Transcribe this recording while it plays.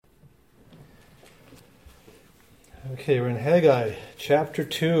Okay, we're in Haggai chapter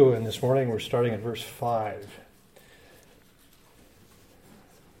 2, and this morning we're starting at verse 5.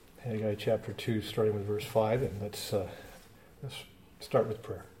 Haggai chapter 2, starting with verse 5, and let's start with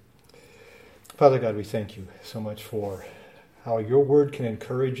prayer. Father God, we thank you so much for how your word can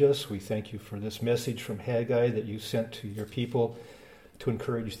encourage us. We thank you for this message from Haggai that you sent to your people to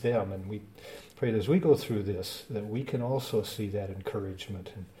encourage them, and we pray that as we go through this, that we can also see that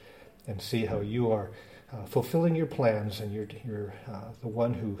encouragement and see how you are fulfilling your plans, and you're the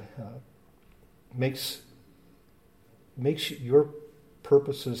one who makes your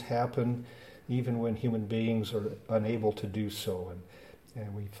purposes happen even when human beings are unable to do so.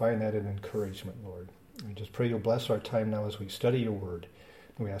 And we find that an encouragement, Lord. We just pray you'll bless our time now as we study your word.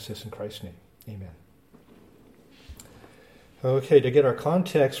 And we ask this in Christ's name. Amen. Okay, to get our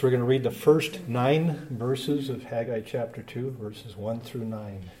context, we're going to read the first 9 verses of Haggai chapter 2, verses 1 through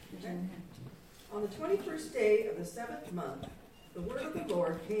 9. On the 21st day of the 7th month, the word of the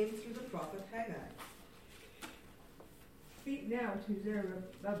Lord came through the prophet Haggai. Speak now to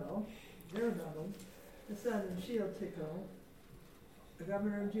Zerubbabel, the son of Shealtiel, the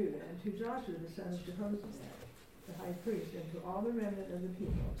governor of Judah, and to Joshua, the son of Jehozadak, the high priest, and to all the remnant of the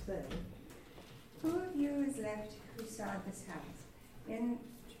people, saying, Who of you is left who saw this house in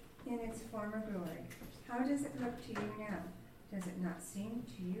its former glory? How does it look to you now? Does it not seem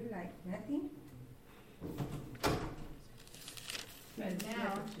to you like nothing?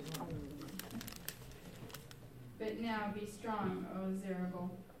 But now be strong, O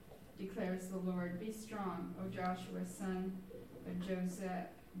Zerubbabel, declares the Lord. Be strong, O Joshua, son of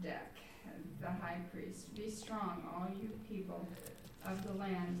Jozadak, the high priest. Be strong, all you people of the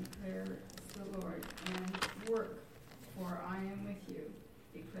land, declares the Lord, and work, for I am with you,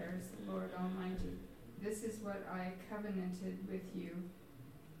 declares the Lord Almighty. This is what I covenanted with you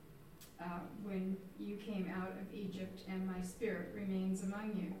when you came out of Egypt, and my spirit remains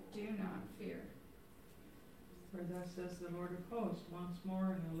among you. Do not fear. For thus says the Lord of hosts, once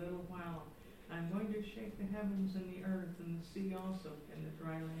more in a little while, I am going to shake the heavens and the earth and the sea also and the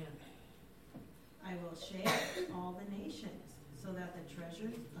dry land. I will shake all the nations, so that the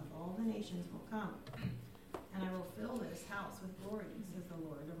treasures of all the nations will come. And I will fill this house with glory, says the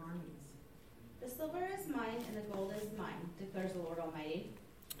Lord of armies. The silver is mine and the gold is mine, declares the Lord Almighty.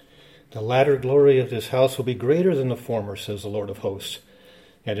 The latter glory of this house will be greater than the former, says the Lord of hosts.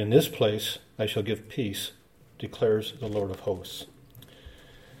 And in this place I shall give peace, declares the Lord of hosts.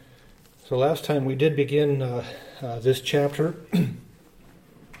 So last time we did begin this chapter.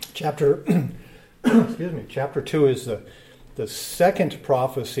 Chapter 2 is the second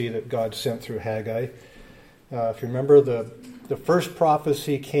prophecy that God sent through Haggai. If you remember, the first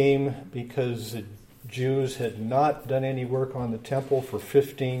prophecy came because the Jews had not done any work on the temple for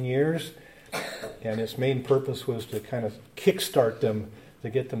 15 years, and its main purpose was to kind of kickstart them, to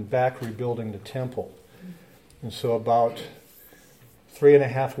get them back rebuilding the temple. And so about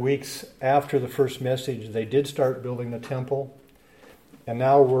 3.5 weeks after the first message, they did start building the temple. And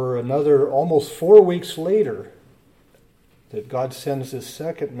now we're another almost 4 weeks later that God sends this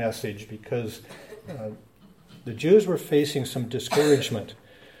second message, because the Jews were facing some discouragement.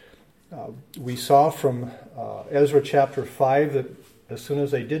 We saw from Ezra chapter 5 that as soon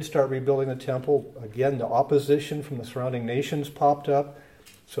as they did start rebuilding the temple, again, the opposition from the surrounding nations popped up.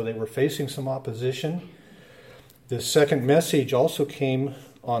 So they were facing some opposition. The second message also came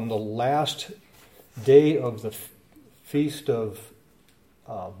on the last day of the Feast of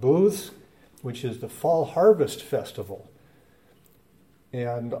Booths, which is the Fall Harvest Festival.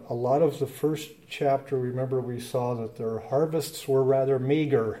 And a lot of the first chapter, remember, we saw that their harvests were rather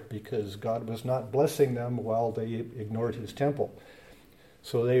meager because God was not blessing them while they ignored his temple.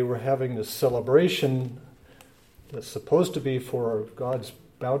 So they were having this celebration that's supposed to be for God's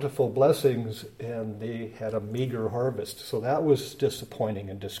bountiful blessings, and they had a meager harvest. So that was disappointing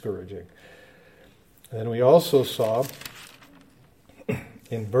and discouraging. And we also saw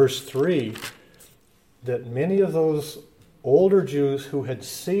in verse 3 that many of those older Jews who had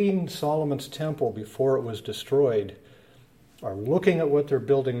seen Solomon's temple before it was destroyed are looking at what they're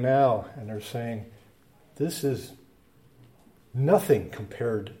building now, and they're saying, this is nothing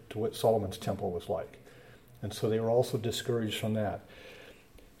compared to what Solomon's temple was like. And so they were also discouraged from that.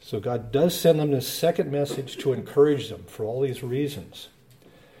 So God does send them this second message to encourage them for all these reasons.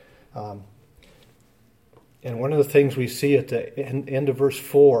 And one of the things we see at the end of verse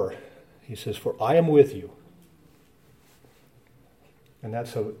 4, he says, for I am with you. And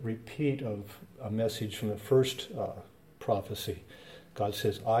that's a repeat of a message from the first prophecy. God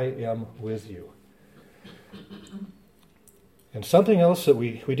says, I am with you. And something else that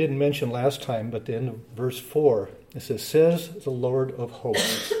we didn't mention last time, but the end of verse 4, it says the Lord of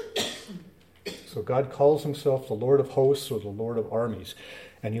hosts. So God calls himself the Lord of hosts or the Lord of armies.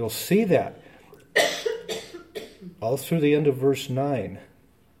 And you'll see that all through the end of verse 9.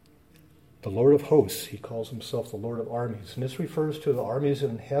 The Lord of hosts, he calls himself the Lord of armies. And this refers to the armies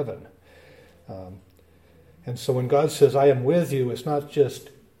in heaven. And so when God says, I am with you, it's not just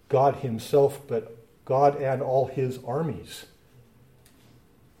God himself, but God and all his armies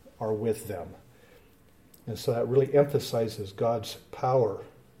are with them. And so that really emphasizes God's power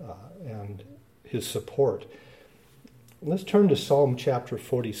and his support. Let's turn to Psalm chapter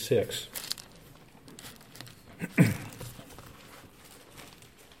 46.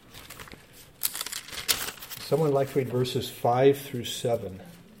 Someone would like to read verses 5 through 7.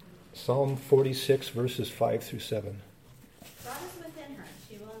 Psalm 46, verses 5 through 7. God is within her,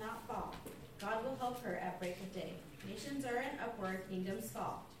 she will not fall. God will help her at break of day. Nations are in uproar, kingdoms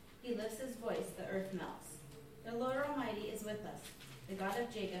fall. He lifts his voice, the earth melts. The Lord Almighty is with us. The God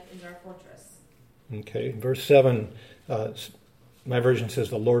of Jacob is our fortress. Okay, verse 7, my version says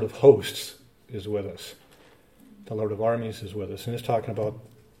the Lord of hosts is with us. The Lord of armies is with us. And it's talking about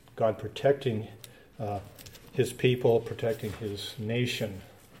God protecting his people, protecting his nation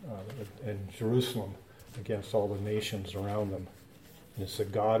and Jerusalem against all the nations around them. And it's the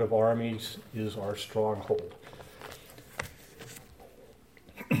God of armies is our stronghold.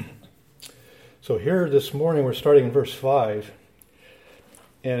 So here this morning we're starting in verse 5.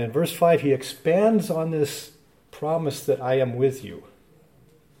 And in verse 5 he expands on this promise that I am with you.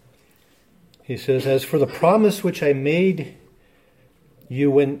 He says, as for the promise which I made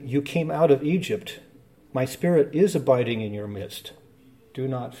you when you came out of Egypt, my spirit is abiding in your midst. Do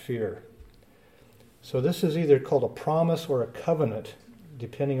not fear. So this is either called a promise or a covenant,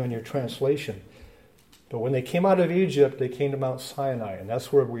 depending on your translation. But when they came out of Egypt, they came to Mount Sinai, and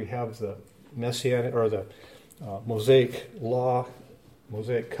that's where we have the Messianic or the Mosaic law,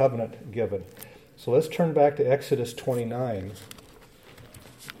 Mosaic covenant given. So let's turn back to Exodus 29,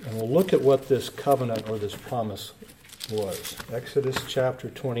 and we'll look at what this covenant or this promise was. Exodus chapter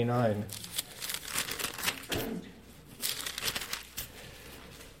 29.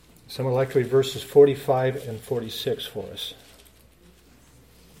 Someone would like to read verses 45 and 46 for us.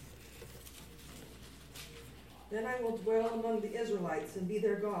 Then I will dwell among the Israelites and be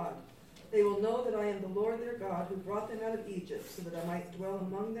their God. They will know that I am the Lord their God who brought them out of Egypt, so that I might dwell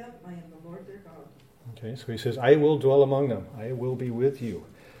among them. I am the Lord their God. Okay, so he says, I will dwell among them. I will be with you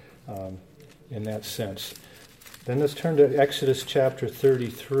in that sense. Then let's turn to Exodus chapter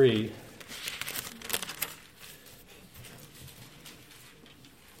 33.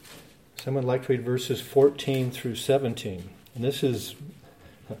 Someone would like to read verses 14 through 17. And this is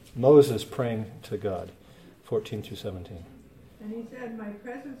Moses praying to God, 14 through 17. And he said, my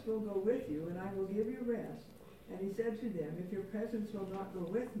presence will go with you, and I will give you rest. And he said to them, if your presence will not go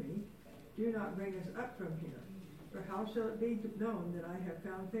with me, do not bring us up from here. For how shall it be known that I have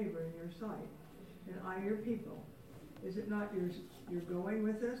found favor in your sight, and I your people? Is it not you're going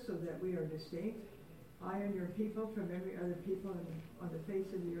with us so that we are distinct, I and your people from every other people on the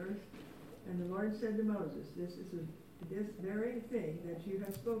face of the earth? And the Lord said to Moses, this very thing that you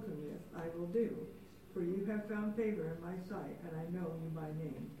have spoken with, I will do. For you have found favor in my sight, and I know you by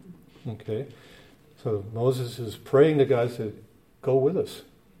name. Okay. So Moses is praying to God to go with us.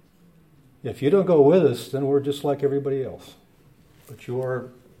 If you don't go with us, then we're just like everybody else. But your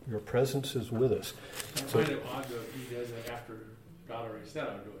presence is with us. I find it odd that he does it after God already said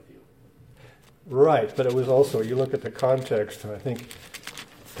I would go with you. Right, but it was also, you look at the context, and I think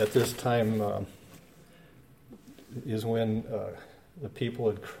at this time is when the people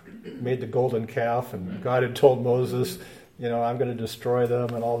had made the golden calf, and God had told Moses, I'm going to destroy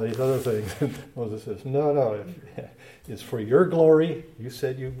them and all these other things. And Moses says, no, it's for your glory. You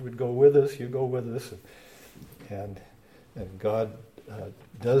said you would go with us, you go with us. And God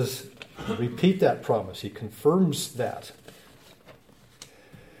does repeat that promise. He confirms that.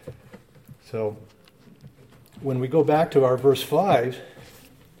 So when we go back to our verse 5,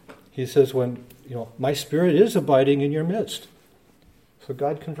 he says, my spirit is abiding in your midst. So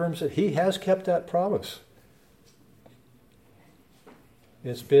God confirms that he has kept that promise.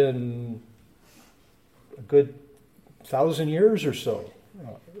 It's been a good 1,000 years or so,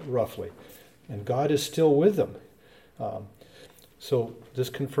 roughly. And God is still with them. So this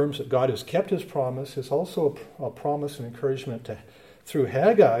confirms that God has kept his promise. It's also a promise and encouragement through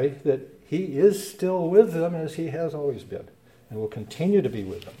Haggai that he is still with them as he has always been and will continue to be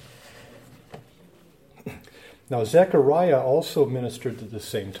with them. Now, Zechariah also ministered at the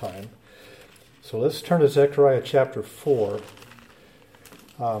same time. So let's turn to Zechariah chapter 4.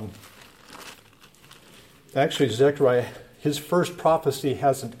 Actually, Zechariah, his first prophecy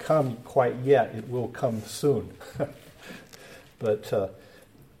hasn't come quite yet. It will come soon. But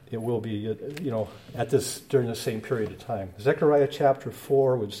it will be, during the same period of time. Zechariah chapter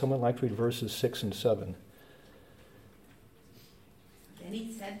 4, would someone like to read verses 6 and 7? Then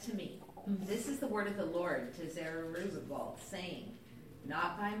he said to me, "This is the word of the Lord to Zerubbabel, saying,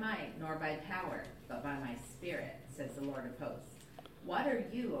 Not by might nor by power, but by my spirit, says the Lord of hosts. What are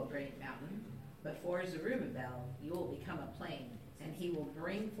you, O great mountain? Before Zerubbabel you will become a plain, and he will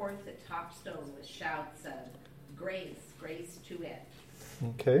bring forth the top stone with shouts of grace, grace to it."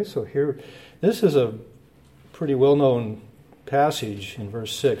 Okay, so here, this is a pretty well-known passage in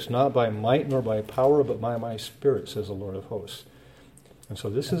verse 6. Not by might nor by power, but by my spirit, says the Lord of hosts. And so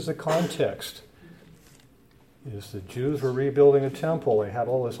this is the context. Is the Jews were rebuilding a temple. They had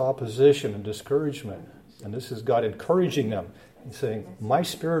all this opposition and discouragement. And this is God encouraging them. He's saying, my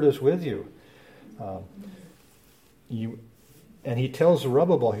spirit is with you. And he tells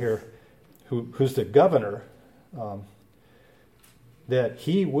Zerubbabel here, who's the governor, that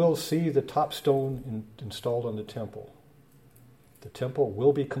he will see the top stone installed on the temple. The temple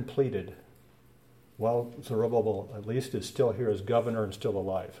will be completed while Zerubbabel at least is still here as governor and still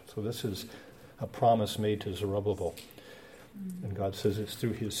alive. So this is a promise made to Zerubbabel. And God says it's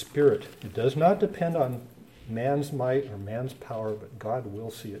through his spirit. It does not depend on man's might or man's power, but God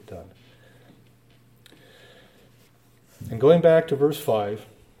will see it done. And going back to verse 5,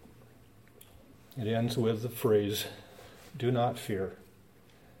 it ends with the phrase, do not fear.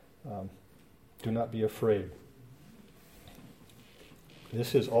 Do not be afraid.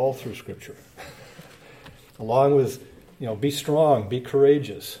 This is all through Scripture. Along with, be strong, be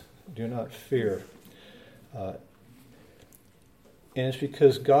courageous. Do not fear. And it's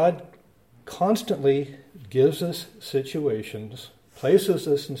because God constantly gives us situations, places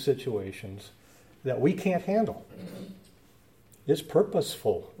us in situations that we can't handle. It's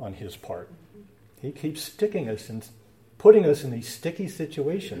purposeful on his part. He keeps sticking us and putting us in these sticky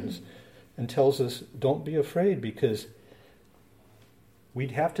situations and tells us, don't be afraid, because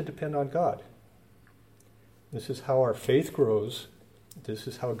we'd have to depend on God. This is how our faith grows. This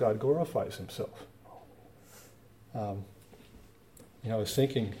is how God glorifies himself. I was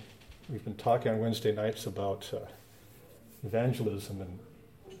thinking, we've been talking on Wednesday nights about evangelism, and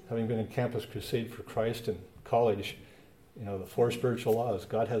having been in Campus Crusade for Christ in college, the 4 spiritual laws.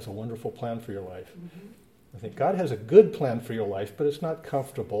 God has a wonderful plan for your life. Mm-hmm. I think God has a good plan for your life, but it's not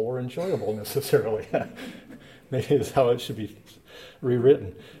comfortable or enjoyable necessarily. Maybe it's how it should be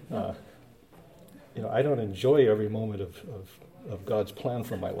rewritten. I don't enjoy every moment of God's plan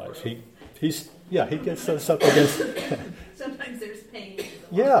for my life. He gets us up against. Sometimes there's pain.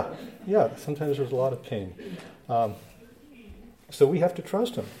 Yeah. Sometimes there's a lot of pain. So we have to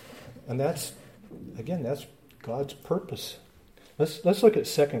trust him, and that's God's purpose. Let's look at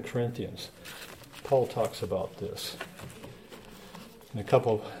 2 Corinthians. Paul talks about this in a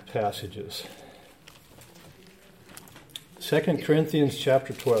couple of passages. 2 Corinthians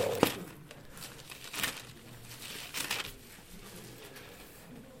chapter 12.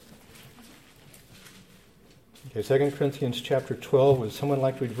 Okay, 2 Corinthians chapter 12. Would someone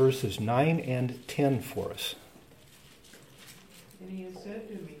like to read verses 9 and 10 for us? And he has said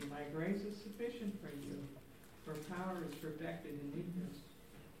to me, my grace is sufficient for you, for power is perfected in weakness.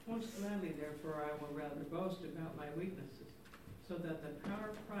 Most gladly, therefore, I will rather boast about my weaknesses, so that the power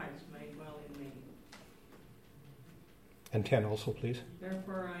of Christ may dwell in me. And 10 also, please.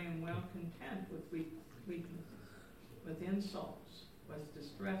 Therefore I am well content with weaknesses, with insults, with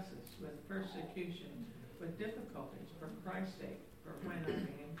distresses, with persecution, with difficulties, for Christ's sake. For when I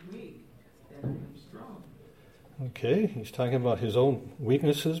am weak, then I am strong. Okay, he's talking about his own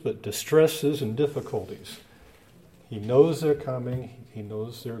weaknesses, but distresses and difficulties. He knows they're coming. He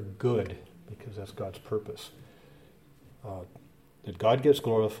knows they're good, because that's God's purpose. That God gets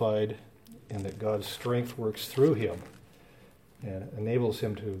glorified, and that God's strength works through him and enables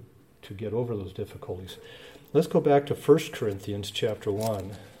him to get over those difficulties. Let's go back to 1 Corinthians chapter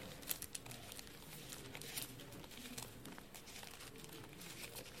 1.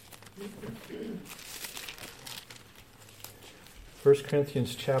 First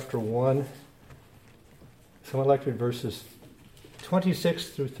Corinthians chapter 1. Someone like to read verses 26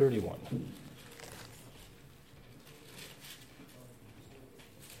 through 31.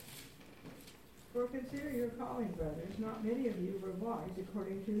 For consider your calling, brothers. Not many of you were wise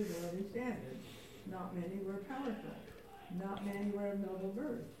according to the worldly standard. Not many were powerful. Not many were of noble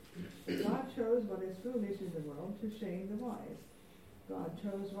birth. God chose what is foolish in the world to shame the wise. God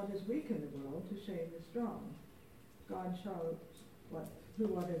chose what is weak in the world to shame the strong. God chose what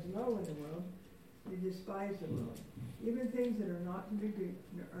is low in the world to despise the world, even things that are not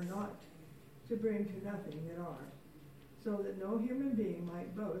to bring to nothing that are, so that no human being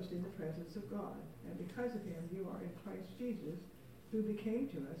might boast in the presence of God. And because of him you are in Christ Jesus, who became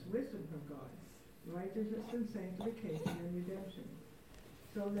to us wisdom from God, righteousness and sanctification and redemption.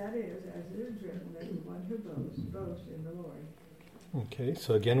 So that is, as it is written, let the one who boast in the Lord. Okay,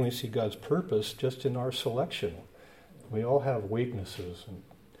 so again we see God's purpose just in our selection. We all have weaknesses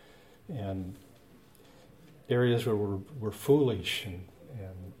and areas where we're foolish and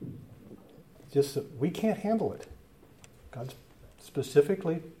just that we can't handle it. God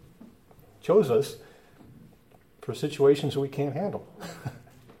specifically chose us for situations we can't handle.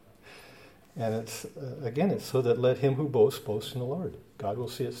 And it's so that let him who boasts boast in the Lord. God will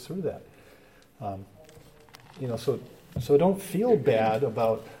see us through that. So don't feel bad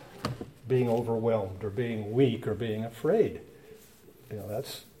about being overwhelmed or being weak or being afraid.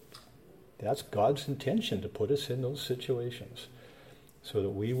 That's God's intention, to put us in those situations so that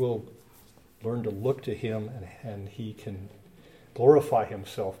we will learn to look to him and he can glorify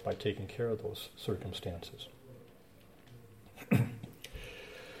himself by taking care of those circumstances.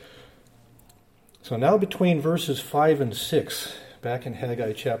 So now between verses 5 and 6, back in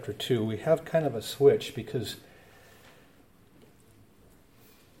Haggai chapter 2, we have kind of a switch, because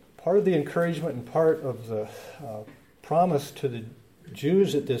part of the encouragement and part of the promise to the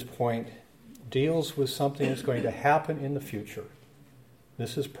Jews at this point deals with something that's going to happen in the future.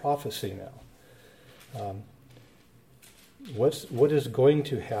 This is prophecy now. What is going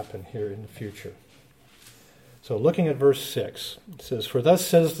to happen here in the future? So looking at verse 6, it says, "For thus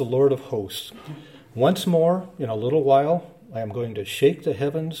says the Lord of hosts, once more, in a little while, I am going to shake the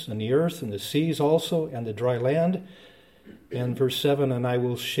heavens and the earth and the seas also and the dry land." And verse 7, "And I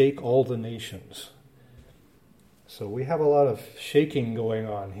will shake all the nations." So we have a lot of shaking going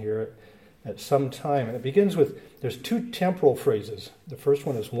on here at some time. And it begins with, there's two temporal phrases. The first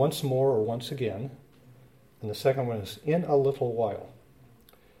one is once more or once again. And the second one is in a little while.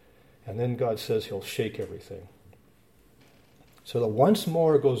 And then God says he'll shake everything. So the once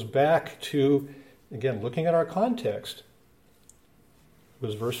more goes back to, again, looking at our context,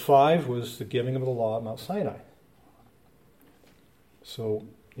 was verse 5 was the giving of the law at Mount Sinai. So,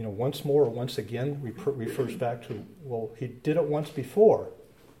 once more or once again refers back to, well, he did it once before,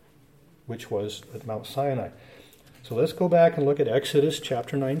 which was at Mount Sinai. So let's go back and look at Exodus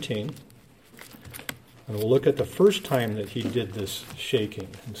chapter 19. And we'll look at the first time that he did this shaking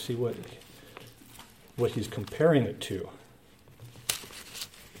and see what he's comparing it to.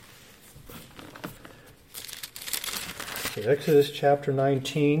 So Exodus chapter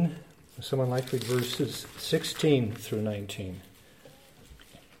 19, someone like to read verses 16 through 19.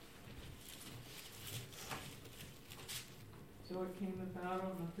 So it came about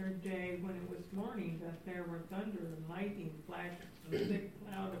on the third day, when it was morning, that there were thunder and lightning, flashes, and a thick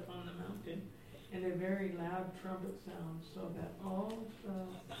cloud upon the mountain, and a very loud trumpet sound, so that all the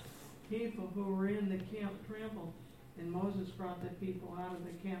people who were in the camp trembled. And Moses brought the people out of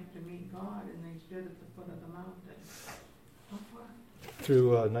the camp to meet God, and they stood at the foot of the mountain. How far?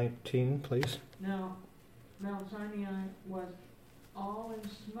 Through 19, please. Now, Mount Sinai was all in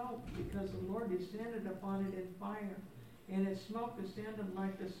smoke, because the Lord descended upon it in fire, and its smoke ascended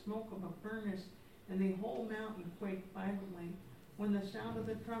like the smoke of a furnace, and the whole mountain quaked violently. When the sound of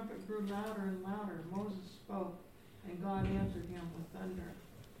the trumpet grew louder and louder, Moses spoke, and God answered him with thunder.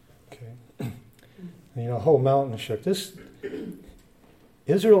 Okay. The whole mountain shook.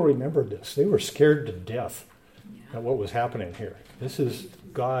 Israel remembered this. They were scared to death at what was happening here. This is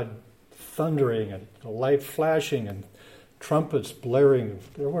God thundering and the light flashing and trumpets blaring.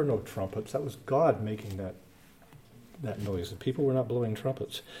 There were no trumpets. That was God making that noise. The people were not blowing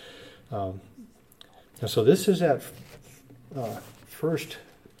trumpets. And so this is that first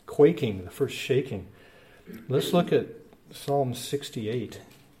quaking, the first shaking. Let's look at Psalm 68.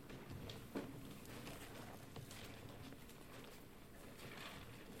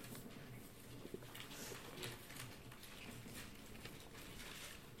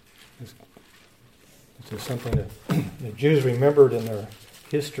 This is something that the Jews remembered in their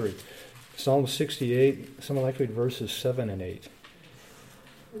history. Psalm 68, someone like to read verses 7 and 8.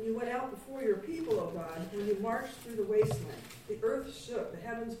 When you went out before your people, O God, when you marched through the wasteland, the earth shook, the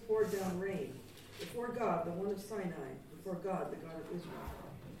heavens poured down rain. Before God, the one of Sinai, before God, the God of Israel.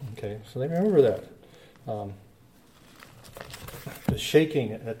 Okay, so they remember that. The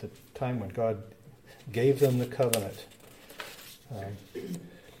shaking at the time when God gave them the covenant.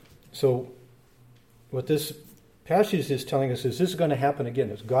 So what this passage is telling us is this is going to happen again.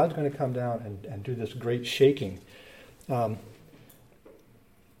 Is God's going to come down and do this great shaking.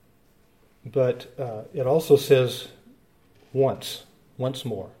 But it also says once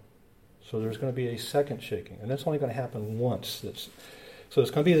more. So there's going to be a second shaking. And that's only going to happen once. So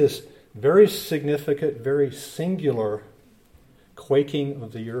it's going to be this very significant, very singular quaking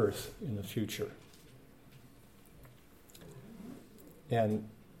of the earth in the future. And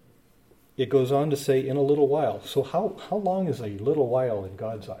it goes on to say, in a little while. So how long is a little while in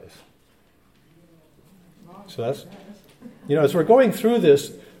God's eyes? So that's, as we're going through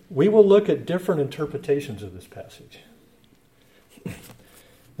this, we will look at different interpretations of this passage.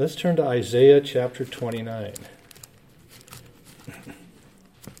 Let's turn to Isaiah chapter 29.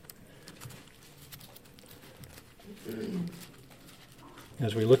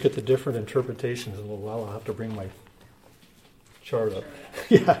 As we look at the different interpretations in a little while, I'll have to bring my chart up.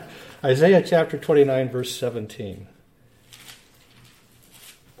 Yeah, Isaiah chapter 29, verse 17.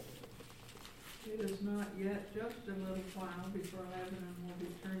 It is not yet just a little while before Lebanon will be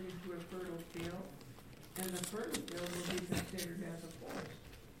turned into a fertile field, and the fertile field will be considered as a forest.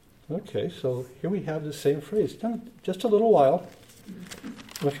 Okay, so here we have the same phrase. Just a little while.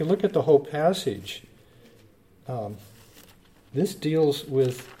 Well, if you look at the whole passage, this deals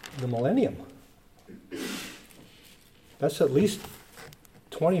with the millennium. That's at least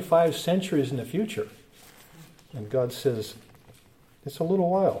 25 centuries in the future. And God says, it's a little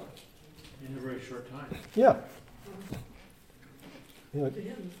while. In a very short time. Yeah.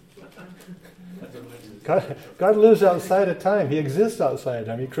 God lives outside of time. He exists outside of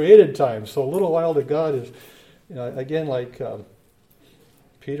time. He created time. So a little while to God is, again, like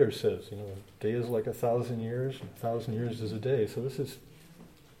Peter says, a day is like 1,000 years, and 1,000 years is a day. So this is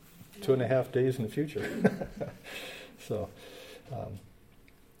 2.5 days in the future. So,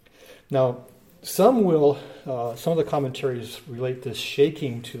 now, some of the commentaries relate this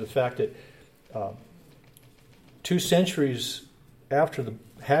shaking to the fact that 2 centuries after the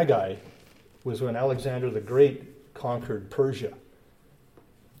Haggai was when Alexander the Great conquered Persia.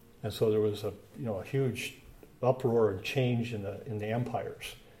 And so there was a huge uproar and change in the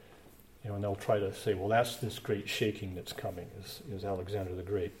empires. And they'll try to say, well, that's this great shaking that's coming, is Alexander the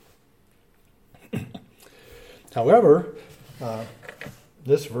Great. However,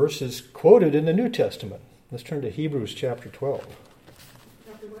 this verse is quoted in the New Testament. Let's turn to Hebrews chapter 12.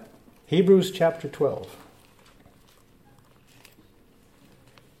 Chapter what? Hebrews chapter 12.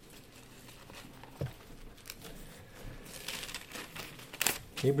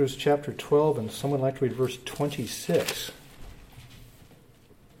 Hebrews chapter 12, and someone like to read verse 26.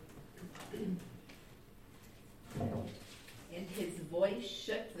 And his voice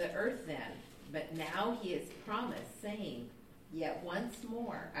shook the earth then, but now he has promised, saying, yet once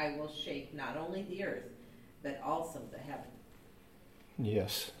more I will shake not only the earth, but also the heaven.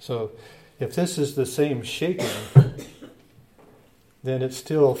 Yes. So if this is the same shaking, then it's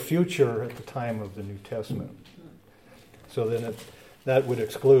still future at the time of the New Testament. So then that would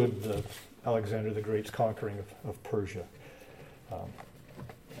exclude Alexander the Great's conquering of Persia.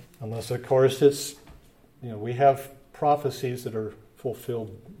 Unless, of course, it's, we have prophecies that are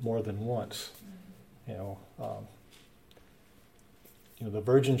fulfilled more than once. The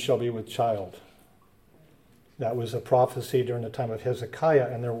virgin shall be with child. That was a prophecy during the time of Hezekiah,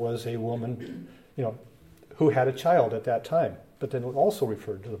 and there was a woman, who had a child at that time, but then it also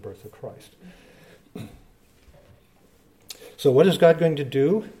referred to the birth of Christ. So what is God going to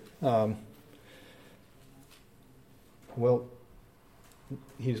do? Well,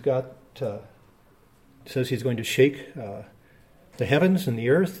 he's got, says he's going to shake the heavens and the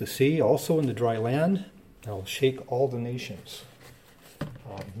earth, the sea, also in the dry land. I'll shake all the nations.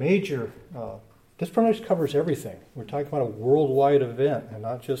 This pretty much covers everything. We're talking about a worldwide event, and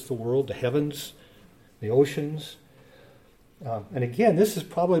not just the world, the heavens, the oceans. And again, this is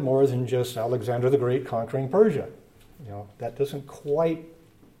probably more than just Alexander the Great conquering Persia. That doesn't quite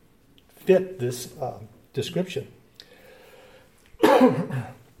fit this description.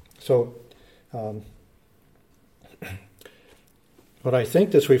 So, what I think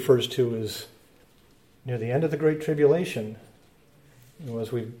this refers to is near the end of the Great Tribulation,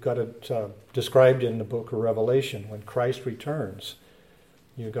 as we've got it described in the book of Revelation, when Christ returns.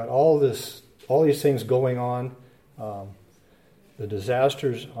 You've got all these things going on, the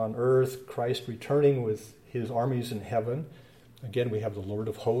disasters on earth, Christ returning with his armies in heaven. Again, we have the Lord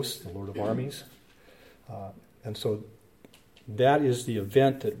of hosts, the Lord of armies. And so that is the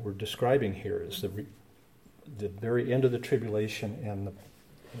event that we're describing here, is the very end of the tribulation and the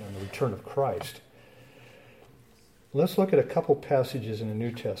return of Christ. Let's look at a couple passages in the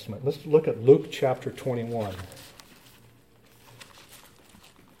New Testament. Let's look at Luke chapter 21.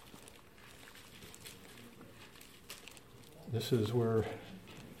 This is where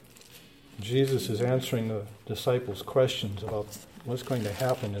Jesus is answering the disciples' questions about what's going to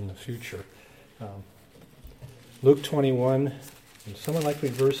happen in the future. Luke 21, would someone like to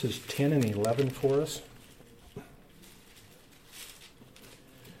read verses 10 and 11 for us?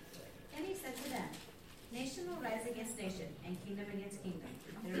 And he said to them, nation will rise against nation, and kingdom against kingdom.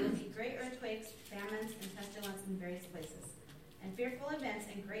 There will be great earthquakes, famines, and pestilence in various places, and fearful events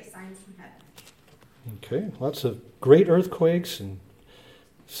and great signs from heaven. Okay, lots of great earthquakes and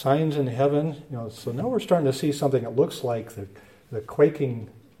signs in heaven. So now we're starting to see something that looks like the quaking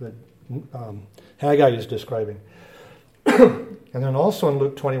that Haggai is describing. And then also in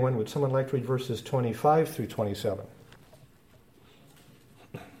Luke 21, would someone like to read verses 25 through 27?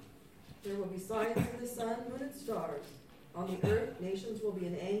 There will be signs in the sun, moon, and stars. On the earth, nations will be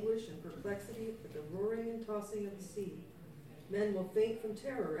in anguish and perplexity at the roaring and tossing of the sea. Men will faint from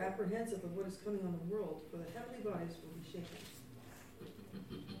terror, apprehensive of what is coming on the world, for the heavenly bodies will be shaken.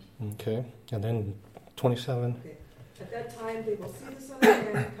 Okay, and then 27. Okay. At that time, they will see the Son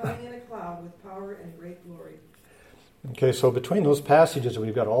of Man coming in a cloud with power and great glory. Okay, so between those passages,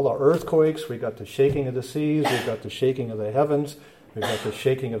 we've got all the earthquakes, we've got the shaking of the seas, we've got the shaking of the heavens, we've got the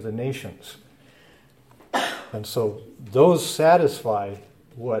shaking of the nations. And so those satisfy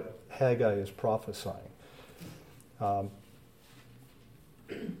what Haggai is prophesying.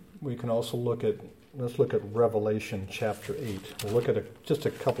 We can also let's look at Revelation chapter 8. We'll look at just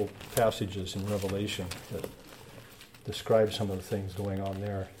a couple passages in Revelation that describe some of the things going on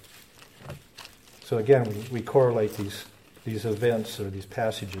there. So again, we correlate these events or these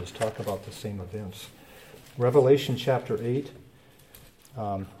passages, talk about the same events. Revelation chapter 8.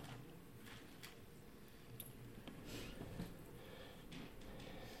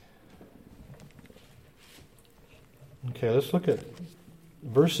 Okay, let's look at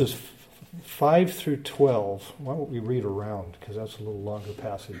verses 5 through 12. Why don't we read around, because that's a little longer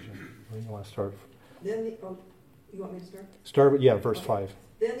passage. Where do you want to start? Then you want me to start? Start with, verse 5.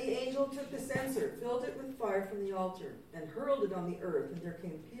 Then the angel took the censer, filled it with fire from the altar, and hurled it on the earth, and there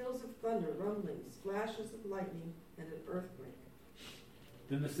came peals of thunder, rumblings, flashes of lightning, and an earthquake.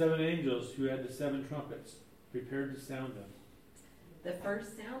 Then the 7 angels who had the 7 trumpets prepared to sound them. The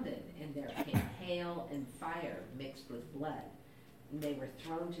first sounded, and there came hail and fire mixed with blood, and they were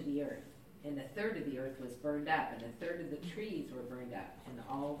thrown to the earth. And a third of the earth was burned up, and a third of the trees were burned up, and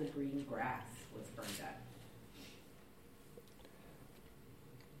all the green grass was burned up.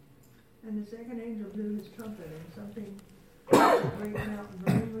 And the second angel blew his trumpet, and something like a great mountain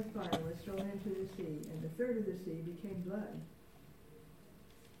burning with fire was thrown into the sea, and the third of the sea became blood.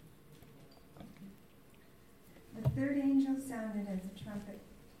 The third angel sounded as a trumpet,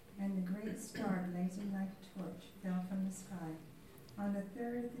 and the great star, blazing like a torch, fell from the sky on the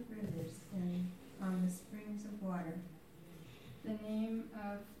third of the rivers and on the springs of water. The name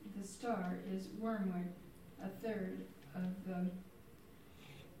of the star is Wormwood. A third of the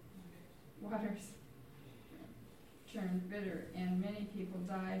waters turned bitter, and many people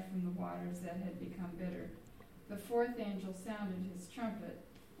died from the waters that had become bitter. The fourth angel sounded his trumpet,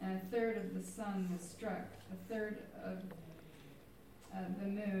 and a third of the sun was struck, a third of the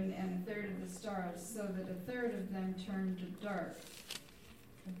moon, and a third of the stars, so that a third of them turned to dark.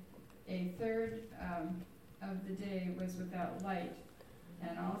 A third of the day was without light,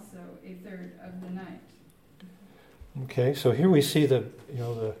 and also a third of the night. Okay, so here we see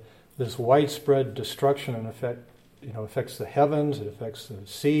this widespread destruction and affects the heavens, it affects the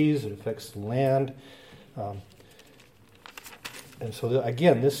seas, it affects the land. And so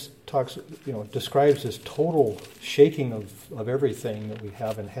again, this describes this total shaking of everything that we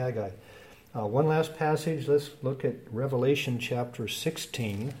have in Haggai. One last passage, let's look at Revelation chapter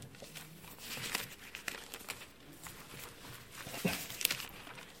 16.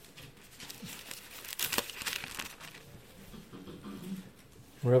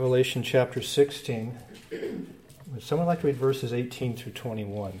 Revelation chapter 16. Would someone like to read verses 18 through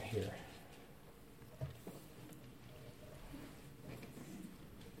 21 here?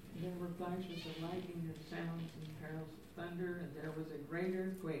 There were flashes of lightning and sounds and peals of thunder, and there was a great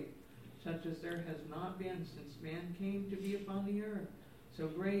earthquake, such as there has not been since man came to be upon the earth. So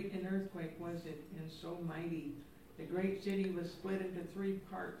great an earthquake was it, and so mighty. The great city was split into 3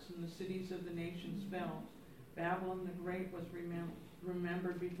 parts, and the cities of the nations fell. Babylon the Great was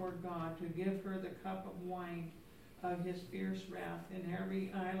remembered before God to give her the cup of wine of his fierce wrath, and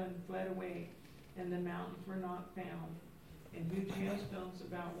every island fled away, and the mountains were not found. and huge hailstones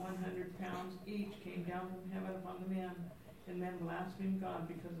about 100 pounds each came down from heaven upon the men, and men blasphemed God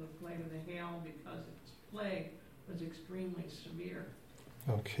because of the plague of the hail, because its plague was extremely severe.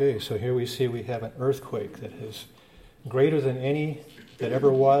 Okay, so here we see we have an earthquake that is greater than any that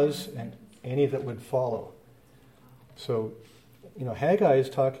ever was and any that would follow. So, Haggai is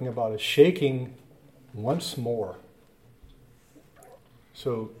talking about a shaking once more.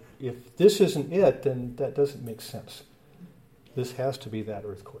 So if this isn't it, then that doesn't make sense. This has to be that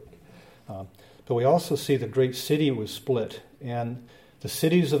earthquake. But we also see the great city was split, and the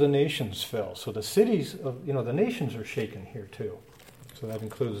cities of the nations fell. So the cities of, the nations are shaken here too. So that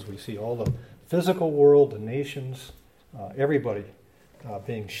includes, we see all the physical world, the nations, everybody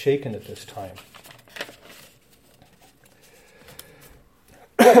being shaken at this time.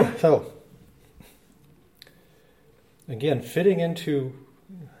 So, again, fitting into,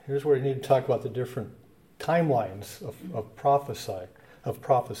 here's where you need to talk about the different timelines of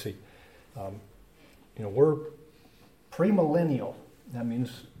prophecy. We're premillennial. That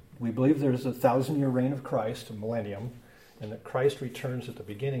means we believe there's a 1,000-year reign of Christ, a millennium, and that Christ returns at the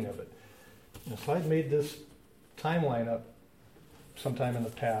beginning of it. And so I've made this timeline up sometime in the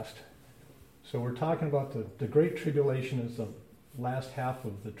past. So we're talking about the Great Tribulation is the last half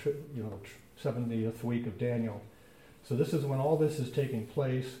of the 70th week of Daniel. So this is when all this is taking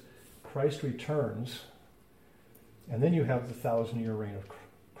place. Christ returns, and then you have the 1,000-year reign of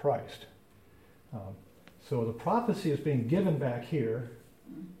Christ. So the prophecy is being given back here.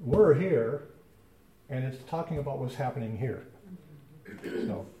 We're here, and it's talking about what's happening here.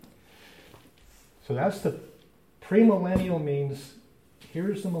 So that's the premillennial means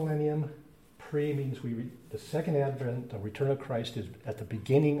here's the millennium. Pre means the second advent, the return of Christ is at the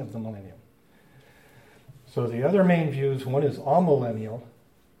beginning of the millennium. So the other main views, one is amillennial,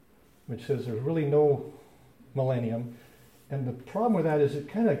 which says there's really no millennium. And the problem with that is it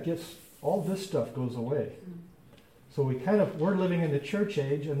kind of gets, all this stuff goes away. So we're living in the church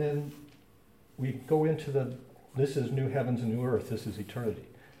age, and then we go into this is new heavens and new earth, this is eternity.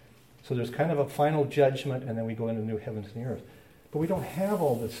 So there's kind of a final judgment, and then we go into new heavens and new earth. But we don't have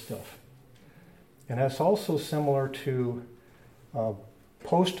all this stuff. And that's also similar to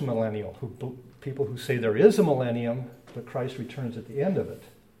post-millennial, people who say there is a millennium, but Christ returns at the end of it.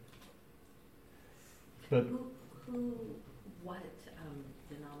 But what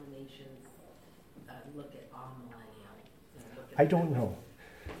denominations look at amillennial? I don't know.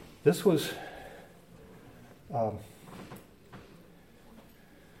 This was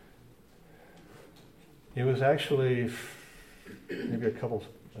it was actually maybe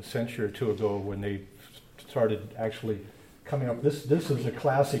a century or two ago when they started actually coming up. This is a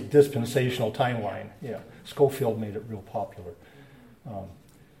classic dispensational timeline. Yeah, Schofield made it real popular.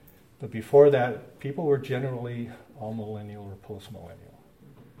 But before that, people were generally amillennial or postmillennial.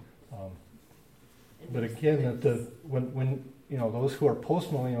 But again, when those who are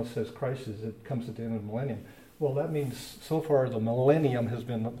postmillennial says Christ comes at the end of the millennium, well, that means so far the millennium has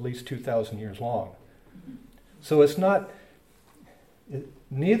been at least 2,000 years long. So it's not.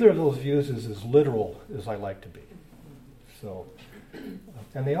 Neither of those views is as literal as I like to be. So,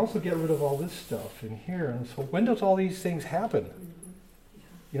 and they also get rid of all this stuff in here. And so, when does all these things happen?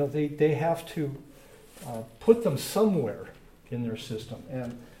 They have to put them somewhere in their system.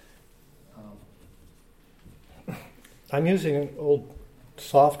 And I'm using an old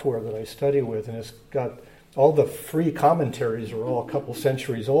software that I study with, and it's got all the free commentaries are all a couple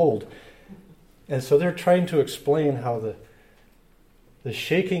centuries old. And so they're trying to explain how the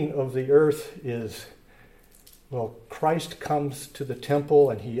shaking of the earth is, Christ comes to the temple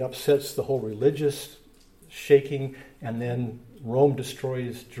and he upsets the whole religious shaking, and then Rome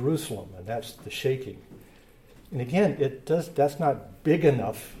destroys Jerusalem, and that's the shaking. And again, that's not big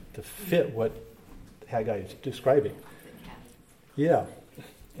enough to fit what Haggai is describing. Yeah.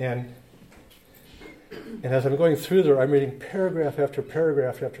 And as I'm going through there, I'm reading paragraph after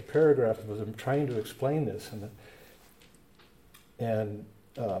paragraph after paragraph as I'm trying to explain this. And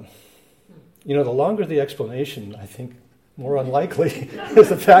the longer the explanation, I think, more unlikely is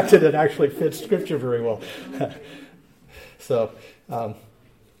the fact that it actually fits Scripture very well. So,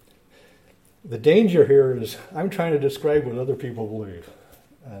 the danger here is I'm trying to describe what other people believe,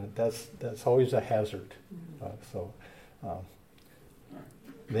 and that's always a hazard.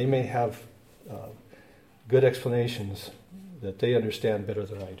 They may have good explanations that they understand better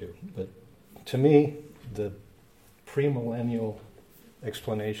than I do, but to me, the premillennial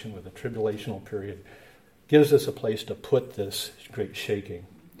explanation with the tribulational period gives us a place to put this great shaking.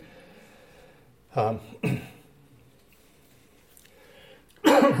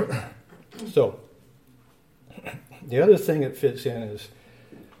 So, The other thing that fits in is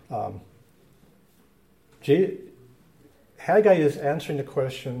Haggai is answering the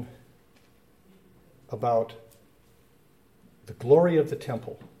question about the glory of the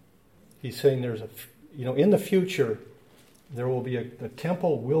temple. He's saying there's in the future, there will be the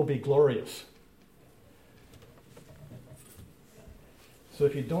temple will be glorious. So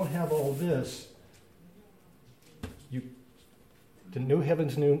if you don't have all this, the new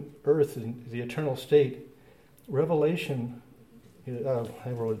heavens, new earth, and the eternal state, Revelation, I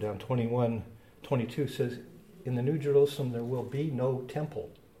wrote it down, 21:22 says, in the New Jerusalem there will be no temple.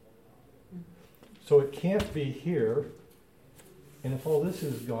 So it can't be here. And if all this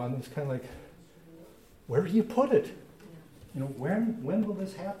is gone, it's kind of like, where do you put it? When will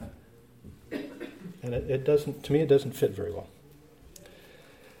this happen? And it doesn't, to me, it doesn't fit very well.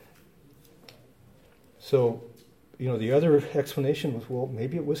 So, the other explanation was, well,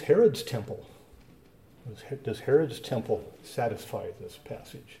 maybe it was Herod's temple. Does Herod's temple satisfy this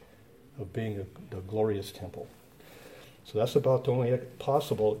passage of being the glorious temple? So that's about the only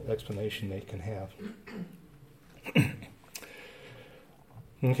possible explanation they can have.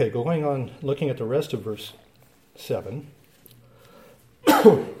 Okay, going on, looking at the rest of verse 7.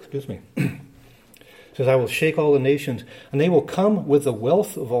 Excuse me. It says, I will shake all the nations, and they will come with the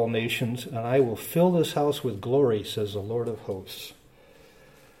wealth of all nations, and I will fill this house with glory, says the Lord of hosts.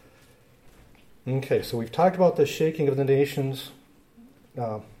 Okay, so we've talked about the shaking of the nations.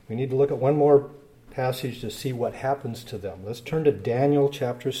 We need to look at one more passage to see what happens to them. Let's turn to Daniel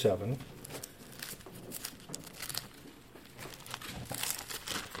chapter 7.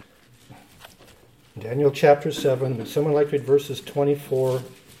 Daniel chapter 7, would someone like to read verses 24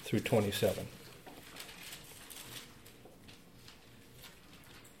 through 27?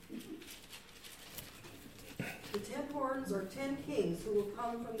 The 10 horns are 10 kings who will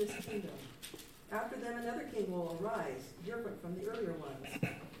come from this kingdom. After them another king will arise, different from the earlier ones.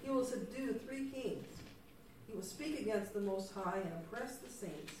 He will subdue 3 kings. He will speak against the Most High and oppress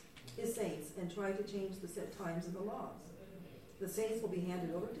his saints, and try to change the set times of the laws. The saints will be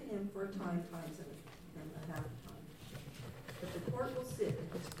handed over to him for a time, times and a half time. But the court will sit,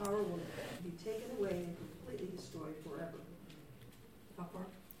 and his power will be taken away and completely destroyed forever. How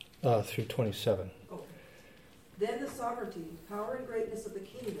far? Through 27. Oh. Then the sovereignty, power, and greatness of the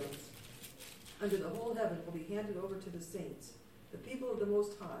kingdoms under the whole heaven will be handed over to the saints, the people of the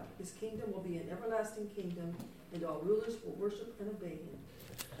Most High. His kingdom will be an everlasting kingdom, and all rulers will worship and obey him.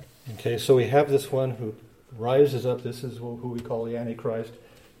 Okay, so we have this one who rises up. This is who we call the Antichrist. It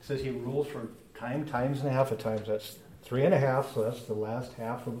says he rules for times and a half of times. That's 3.5, so that's the last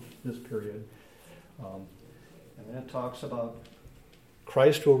half of this period. And then it talks about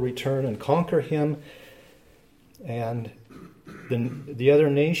Christ will return and conquer him and the other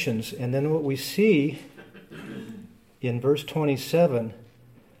nations. And then what we see in verse 27,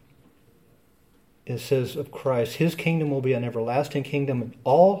 it says of Christ, his kingdom will be an everlasting kingdom, and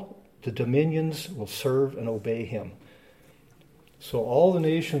all the dominions will serve and obey him. So all the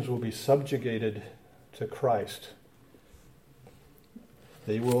nations will be subjugated to Christ.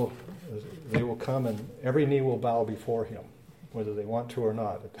 They will come, and every knee will bow before him, whether they want to or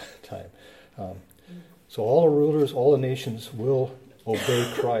not at that time. So all the rulers, all the nations will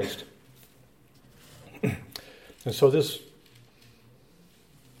obey Christ. And so this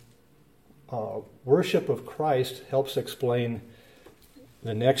worship of Christ helps explain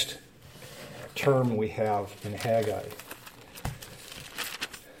the next term we have in Haggai.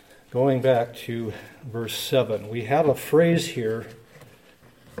 Going back to verse 7, we have a phrase here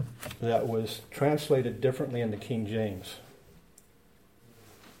that was translated differently in the King James.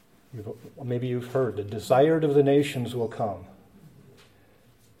 Maybe you've heard, the desired of the nations will come.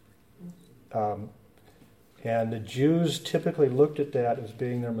 And the Jews typically looked at that as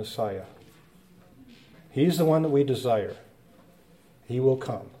being their Messiah. He's the one that we desire. He will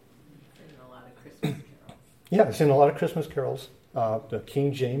come. It's in a lot of Christmas carols. Yeah, it's in a lot of Christmas carols. The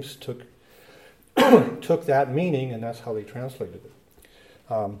King James took that meaning, and that's how they translated it.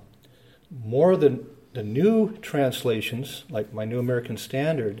 More than the new translations, like my New American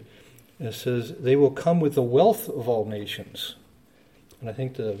Standard, it says, they will come with the wealth of all nations. And I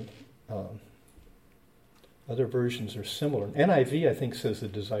think the other versions are similar. NIV, I think, says the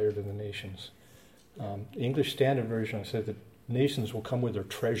desired of the nations. English Standard Version, I said that nations will come with their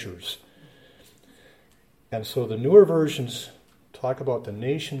treasures. And so the newer versions talk about the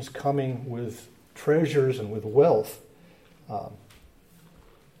nations coming with treasures and with wealth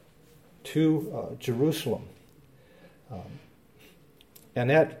to Jerusalem. And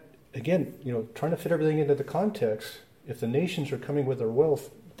that, again, trying to fit everything into the context, if the nations are coming with their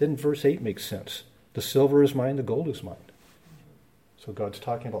wealth, then verse 8 makes sense. The silver is mine, the gold is mine. So God's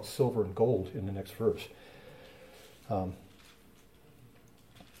talking about silver and gold in the next verse. And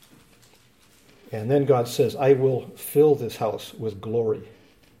then God says, I will fill this house with glory.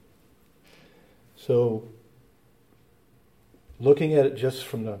 So, looking at it just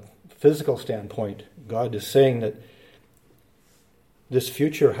from the physical standpoint, God is saying that this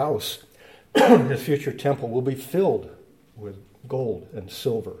future house, this future temple will be filled with gold and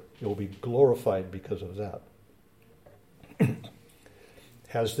silver. It will be glorified because of that.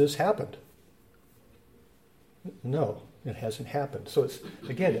 Has this happened? No, it hasn't happened. So it's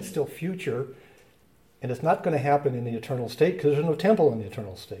still future, and it's not going to happen in the eternal state because there's no temple in the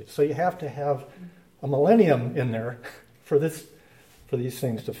eternal state. So you have to have a millennium in there for these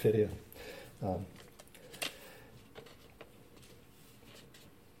things to fit in.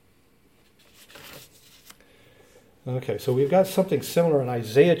 Okay, so we've got something similar in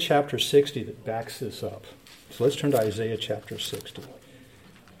Isaiah chapter 60 that backs this up. So let's turn to Isaiah chapter 60.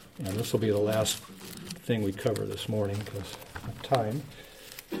 And this will be the last thing we cover this morning because of time.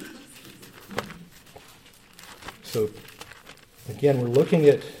 So, again, we're looking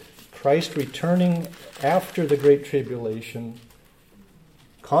at Christ returning after the Great Tribulation,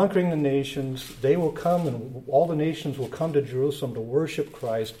 conquering the nations. They will come, and all the nations will come to Jerusalem to worship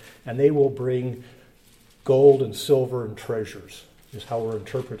Christ, and they will bring gold and silver and treasures, is how we're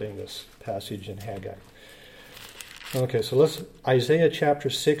interpreting this passage in Haggai. Okay, so Isaiah chapter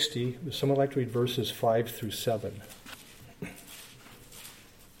 60. Would someone like to read verses 5 through 7?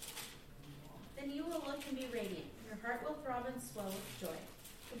 Then you will look and be radiant. Your heart will throb and swell with joy.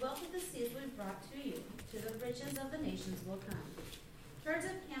 The wealth of the seas will be brought to you. To the riches of the nations will come. Herds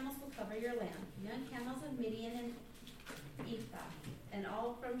of camels will cover your land. Young camels of Midian and Ephah, and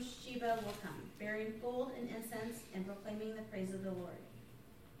all from Sheba will come, bearing gold and incense and proclaiming the praise of the Lord.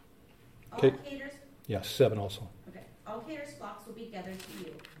 All Kedars. Yes, 7 also. Okay. All Kedars' flocks will be gathered to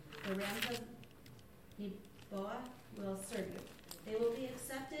you. The rams of Neboah will serve you. They will be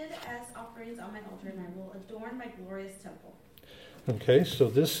accepted as offerings on my altar, and I will adorn my glorious temple. Okay, so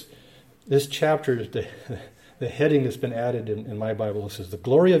this chapter, the heading that's been added in my Bible says, the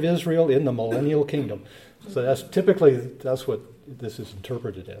glory of Israel in the millennial kingdom. So that's what this is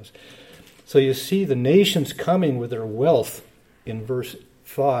interpreted as. So you see the nations coming with their wealth in verse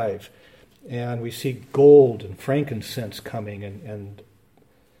 5. And we see gold and frankincense coming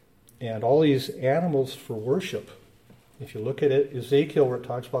and all these animals for worship. If you look at it, Ezekiel, where it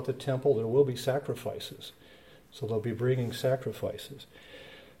talks about the temple, there will be sacrifices. So they'll be bringing sacrifices.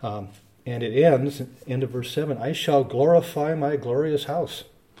 And it ends, end of verse 7, I shall glorify my glorious house.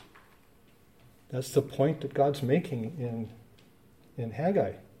 That's the point that God's making in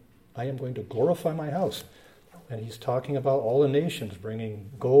Haggai. I am going to glorify my house. And he's talking about all the nations bringing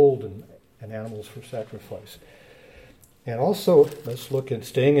gold and animals for sacrifice. And also, let's look at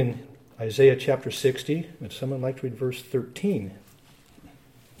staying in Isaiah chapter 60. Would someone like to read verse 13?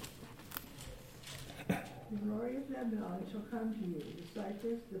 The glory of Lebanon shall come to you, the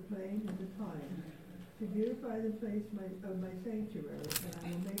cypress, the plane, and the pine, to beautify the place of my sanctuary, and I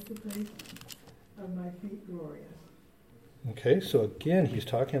will make the place of my feet glorious. Okay, so again, he's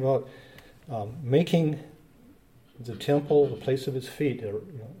talking about making the temple, the place of his feet,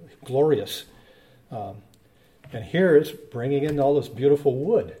 glorious. And here it's bringing in all this beautiful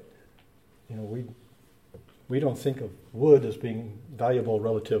wood. We don't think of wood as being valuable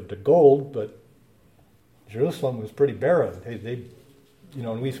relative to gold, but Jerusalem was pretty barren.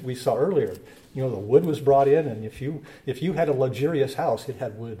 And we saw earlier, the wood was brought in, and if you had a luxurious house, it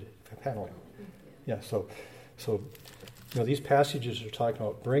had wood paneling. Yeah, so these passages are talking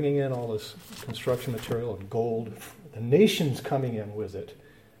about bringing in all this construction material and gold, the nations coming in with it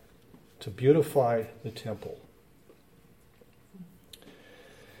to beautify the temple.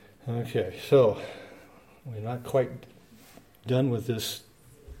 Okay, so we're not quite done with this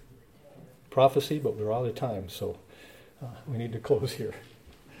prophecy, but we're out of time, so we need to close here.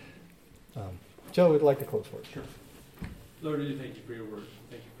 Joe would like to close for us. Sure. Lord, we do thank you for your word.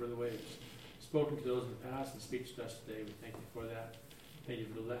 Thank you for the way it's spoken to those in the past and speaks to us today. We thank you for that. Thank you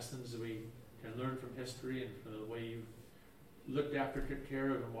for the lessons that we can learn from history and for the way you looked after, took care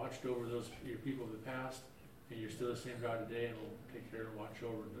of, and watched over your people of the past. And you're still the same God today, and will take care and watch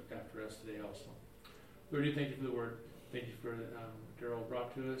over and look after us today also. Lord, we thank you for the word. Thank you for Darrell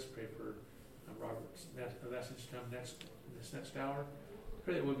brought to us. Pray for Robert's message to come in this next hour.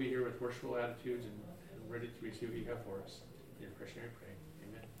 Pray that we'll be here with worshipful attitudes and ready to receive what you have for us. In your precious name we pray.